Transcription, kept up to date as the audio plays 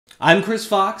I'm Chris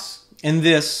Fox, and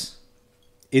this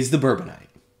is the Bourbonite.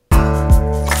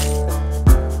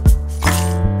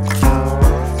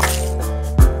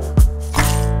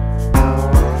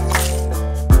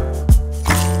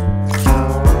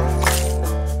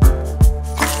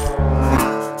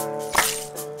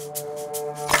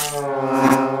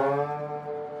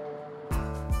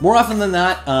 More often than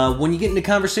not, when you get into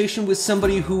conversation with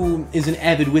somebody who is an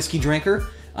avid whiskey drinker,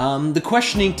 the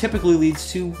questioning typically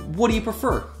leads to, what do you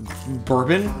prefer,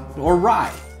 bourbon or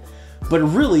rye? But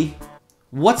really,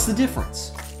 what's the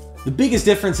difference? The biggest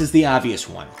difference is the obvious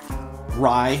one.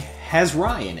 Rye has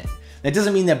rye in it. That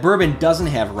doesn't mean that bourbon doesn't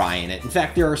have rye in it. In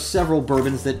fact, there are several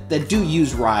bourbons that do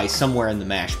use rye somewhere in the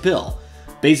mash bill.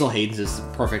 Basil Hayden's is the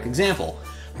perfect example.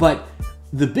 But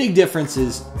the big difference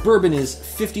is bourbon is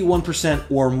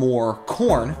 51% or more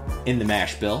corn in the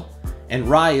mash bill, and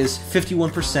rye is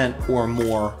 51% or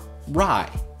more rye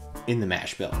in the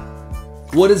mash bill.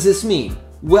 What does this mean?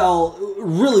 Well,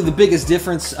 really the biggest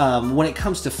difference when it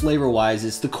comes to flavor-wise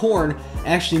is the corn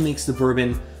actually makes the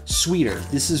bourbon sweeter.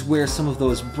 This is where some of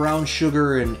those brown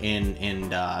sugar and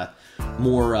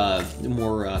more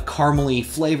caramely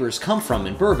flavors come from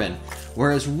in bourbon,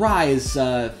 whereas rye is,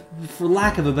 for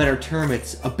lack of a better term,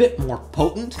 it's a bit more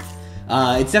potent.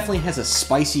 It definitely has a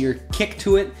spicier kick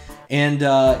to it, and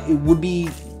it would be,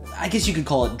 I guess you could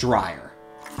call it drier.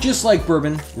 Just like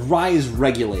bourbon, rye is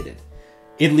regulated,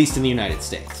 at least in the United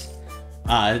States.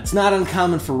 It's not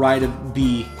uncommon for rye to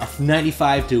be a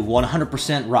 95 to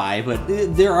 100% rye, but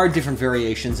there are different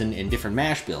variations in different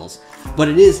mash bills. But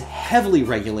it is heavily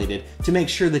regulated to make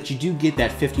sure that you do get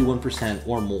that 51%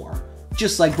 or more,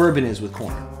 just like bourbon is with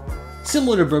corn.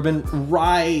 Similar to bourbon,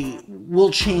 rye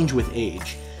will change with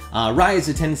age. Rye has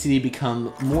a tendency to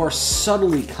become more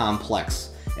subtly complex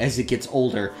as it gets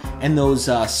older, and those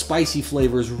spicy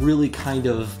flavors really kind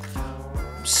of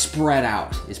spread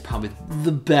out is probably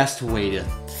the best way to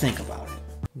think about it.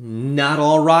 Not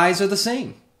all ryes are the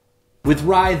same. With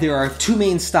rye, there are two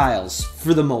main styles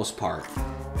for the most part.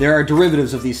 There are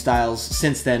derivatives of these styles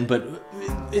since then, but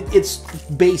it's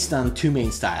based on two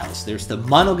main styles. There's the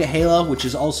Monongahela, which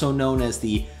is also known as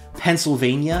the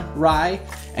Pennsylvania rye,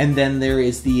 and then there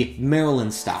is the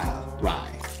Maryland style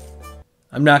rye.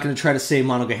 I'm not going to try to say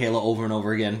Monongahela over and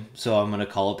over again, so I'm going to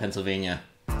call it Pennsylvania.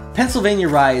 Pennsylvania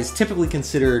rye is typically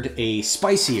considered a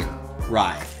spicier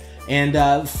rye,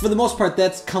 and for the most part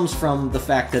that comes from the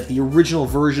fact that the original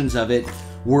versions of it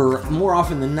were more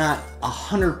often than not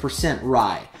 100%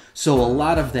 rye, so a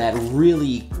lot of that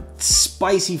really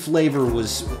spicy flavor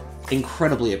was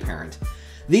incredibly apparent.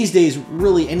 These days,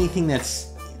 really anything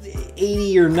that's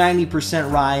 80 or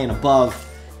 90% rye and above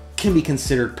can be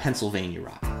considered Pennsylvania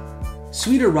rye.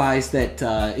 Sweeter ryes that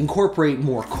incorporate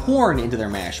more corn into their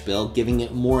mash bill, giving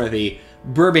it more of a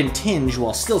bourbon tinge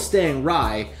while still staying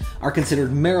rye, are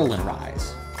considered Maryland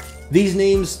ryes. These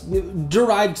names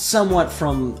derived somewhat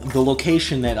from the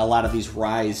location that a lot of these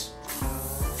ryes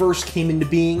first came into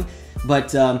being,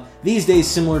 but these days,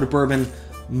 similar to bourbon,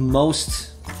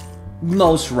 most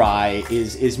rye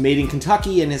is made in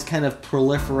Kentucky and has kind of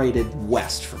proliferated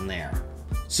west from there.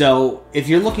 So if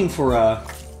you're looking for a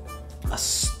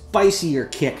spicier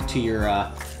kick to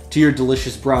your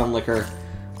delicious brown liquor,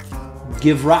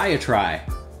 give rye a try.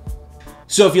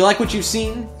 So if you like what you've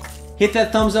seen, hit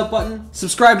that thumbs up button,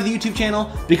 subscribe to the YouTube channel,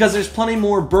 because there's plenty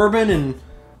more bourbon and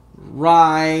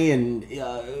rye and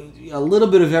a little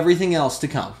bit of everything else to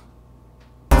come.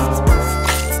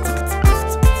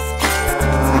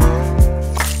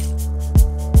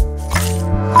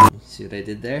 See what I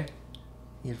did there?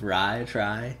 Give rye a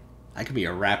try. I could be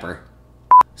a rapper.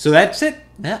 So that's it.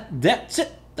 That's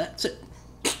it. That's it.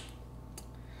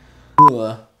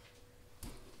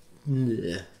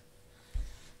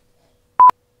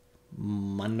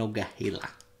 Monongahela.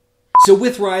 So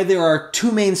with rye, there are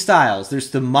two main styles.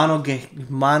 There's the Monongahela.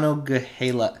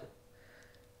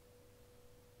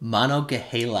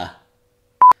 Monongahela.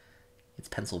 It's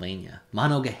Pennsylvania.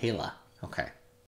 Monongahela. Okay.